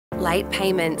Late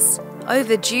payments,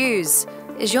 overdues.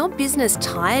 Is your business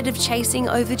tired of chasing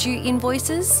overdue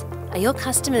invoices? Are your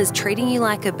customers treating you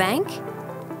like a bank?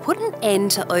 Put an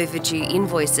end to overdue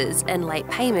invoices and late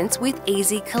payments with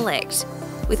Easy Collect.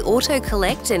 With Auto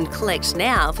Collect and Collect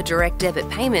Now for direct debit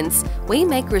payments, we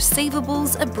make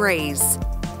receivables a breeze.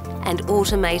 And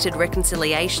automated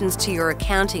reconciliations to your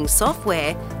accounting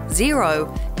software,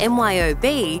 Xero,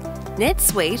 MYOB,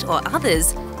 NetSuite or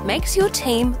others makes your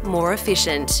team more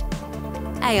efficient.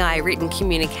 AI written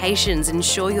communications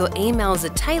ensure your emails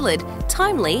are tailored,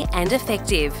 timely and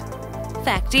effective.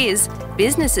 Fact is,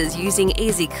 businesses using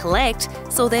Easy Collect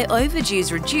saw their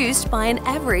overdues reduced by an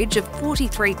average of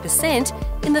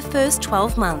 43% in the first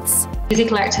 12 months. Easy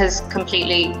Collect has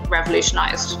completely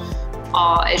revolutionised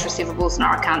our age receivables and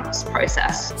our accounts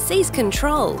process. Seize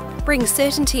control. Bring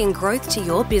certainty and growth to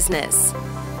your business.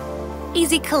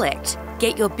 Easy Collect.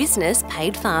 Get your business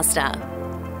paid faster.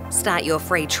 Start your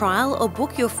free trial or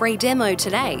book your free demo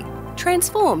today.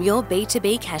 Transform your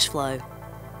B2B cash flow.